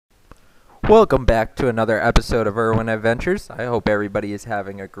Welcome back to another episode of Irwin Adventures. I hope everybody is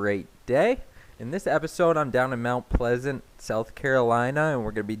having a great day. In this episode, I'm down in Mount Pleasant, South Carolina, and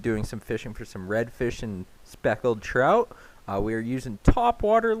we're going to be doing some fishing for some redfish and speckled trout. We are using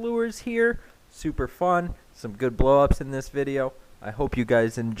topwater lures here. Super fun. Some good blow-ups in this video. I hope you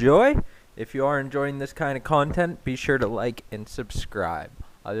guys enjoy. If you are enjoying this kind of content, be sure to like and subscribe.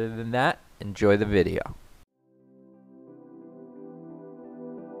 Other than that, enjoy the video.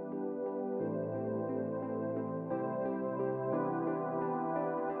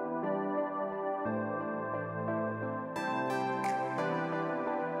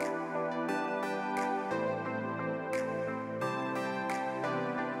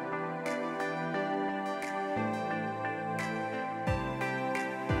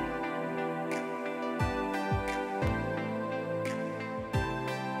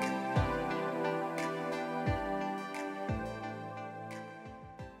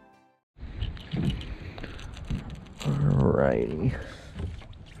 Alrighty.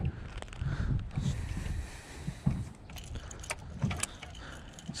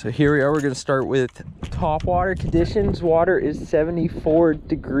 So here we are. We're going to start with top water conditions. Water is 74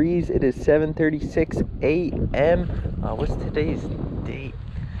 degrees. It is 7:36 a.m. What's today's date?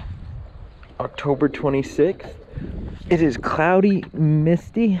 October 26th. It is cloudy,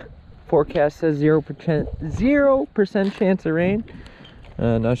 misty. Forecast says 0% chance of rain.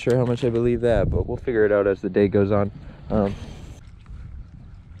 Not sure how much I believe that, but we'll figure it out as the day goes on.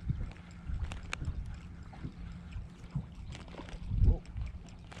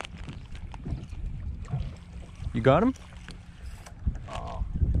 You got him?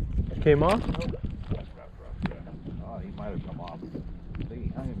 Came off? Nope. Oh, he might have come off. I think he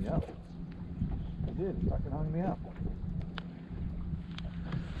hung me up. He did. He fucking hung me up.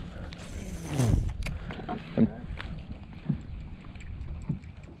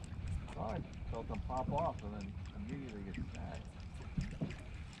 I felt him pop off and then immediately get snagged.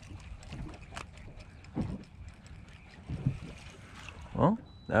 Well,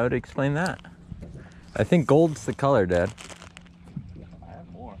 that would explain that. I think gold's the color, Dad. I have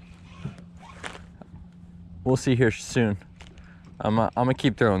more. We'll see here soon. I'm gonna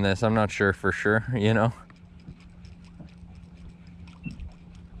keep throwing this. I'm not sure for sure, you know.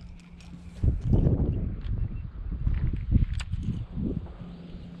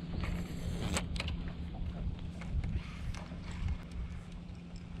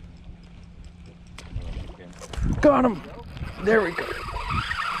 Got him! There we go.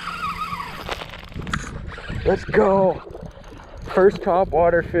 Let's go. First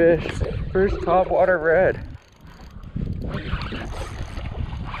topwater fish. First topwater red.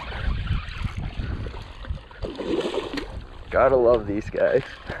 Gotta love these guys.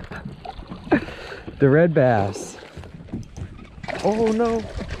 The red bass. Oh no.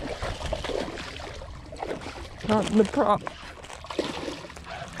 Not in the prop.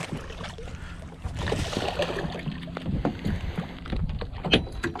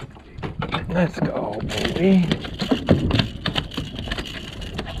 Let's go, baby.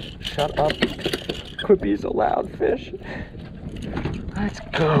 Shut up. Could be a loud fish. Let's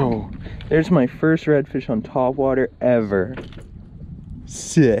go. There's my first redfish on topwater ever.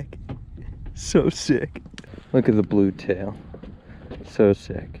 Sick. So sick. Look at the blue tail. So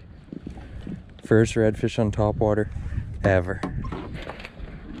sick. First redfish on topwater ever.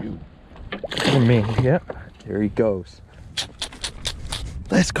 For me, yep. There he goes.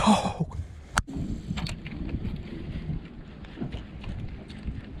 Let's go.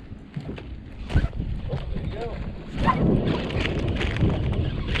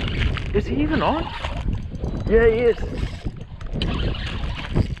 Is he even on? Yeah, he is.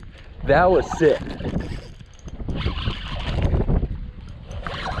 That was sick.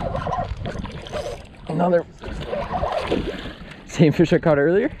 Another. Same fish I caught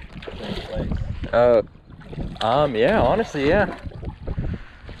earlier? Yeah, honestly, yeah.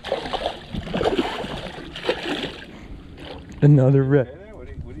 Another red. Hey, what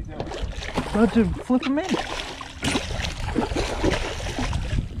are you doing? About to flip him in.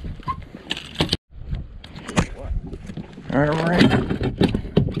 Alright,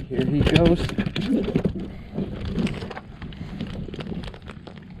 here he goes.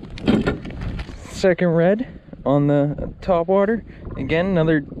 Second red on the topwater. Again,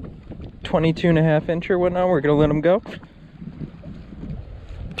 another 22.5 inch or whatnot. We're gonna let him go.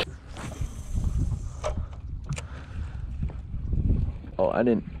 Oh, I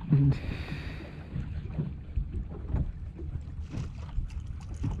didn't.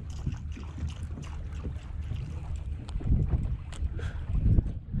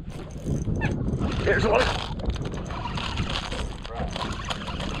 There's one.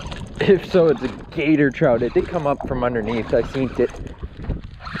 If so, it's a gator trout. It did come up from underneath. I seen it.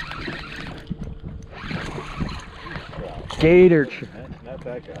 Gator trout. Not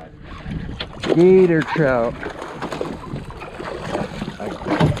that guy. Gator trout.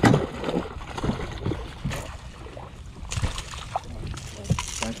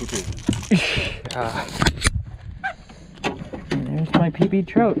 And there's my PB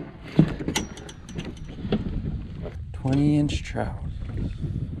trout. 20-inch trout.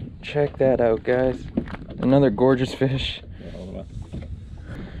 Check that out, guys. Another gorgeous fish.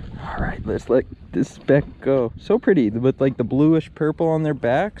 All right, let's let this speck go. So pretty with like the bluish purple on their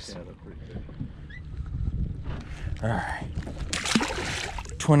backs. Yeah, they're pretty good. All right.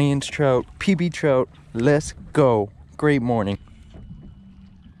 20-inch trout, PB trout. Let's go. Great morning.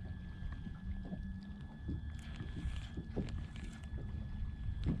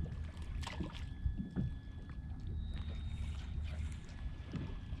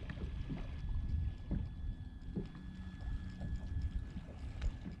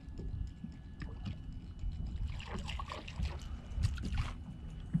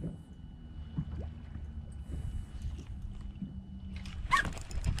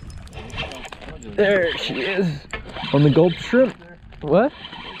 There she is on the gulp shrimp. What?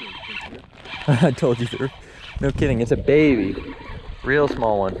 I told you there. No kidding, it's a baby. Real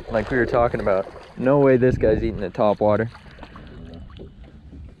small one, like we were talking about. No way this guy's eating the topwater.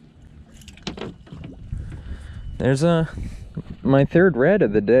 There's my third red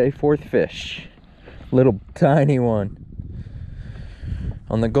of the day, fourth fish. Little tiny one.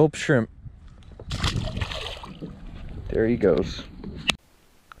 On the gulp shrimp. There he goes.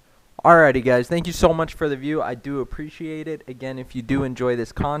 Alrighty guys, thank you so much for the view. I do appreciate it. Again, if you do enjoy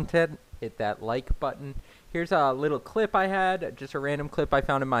this content, hit that like button. Here's a little clip I had, just a random clip I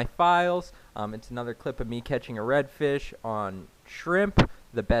found in my files. It's another clip of me catching a redfish on shrimp,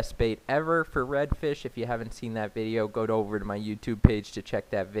 the best bait ever for redfish. If you haven't seen that video, go over to my YouTube page to check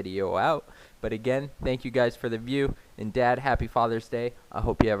that video out. But again, thank you guys for the view. And Dad, happy Father's Day. I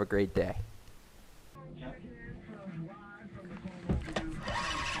hope you have a great day.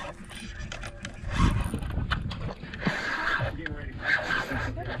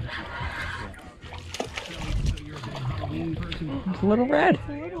 It's a little red. It's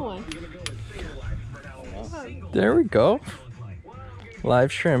a little one. There we go.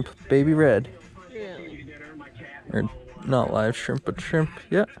 Live shrimp, baby red. Really? Or not live shrimp, but shrimp.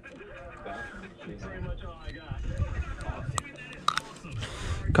 Yeah.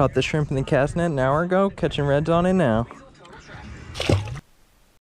 Caught the shrimp in the cast net an hour ago. Catching reds on it now.